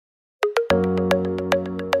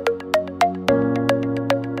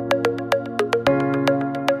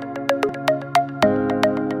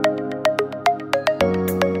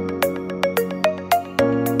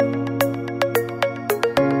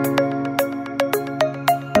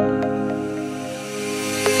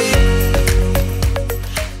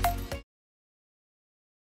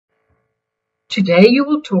Today you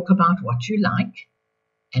will talk about what you like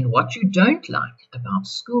and what you don't like about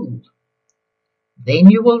school.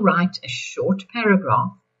 Then you will write a short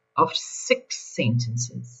paragraph of 6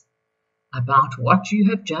 sentences about what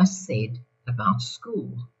you have just said about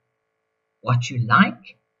school, what you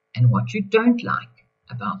like and what you don't like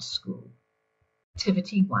about school.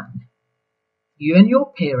 Activity 1. You and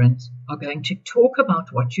your parent are going to talk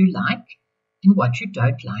about what you like and what you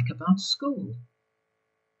don't like about school.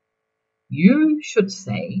 You should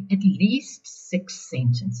say at least 6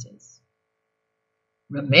 sentences.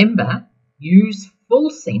 Remember, use full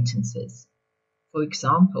sentences. For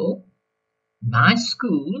example, my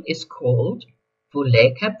school is called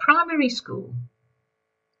Vuleka Primary School.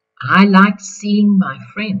 I like seeing my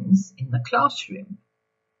friends in the classroom.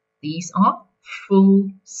 These are full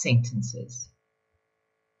sentences.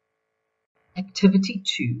 Activity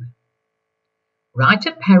 2. Write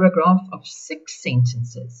a paragraph of 6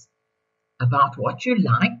 sentences about what you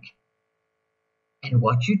like and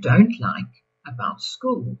what you don't like about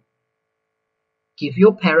school. Give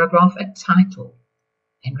your paragraph a title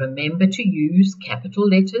and remember to use capital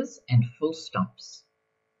letters and full stops.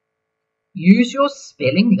 Use your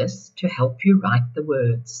spelling list to help you write the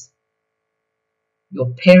words.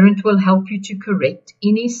 Your parent will help you to correct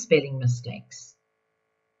any spelling mistakes.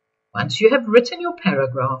 Once you have written your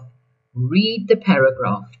paragraph, read the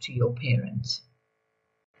paragraph to your parent.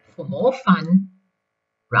 For more fun,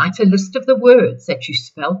 write a list of the words that you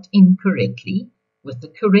spelt incorrectly with the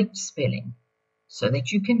correct spelling so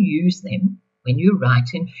that you can use them when you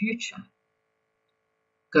write in future.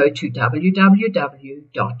 Go to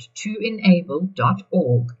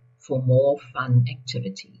www.toenable.org for more fun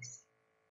activities.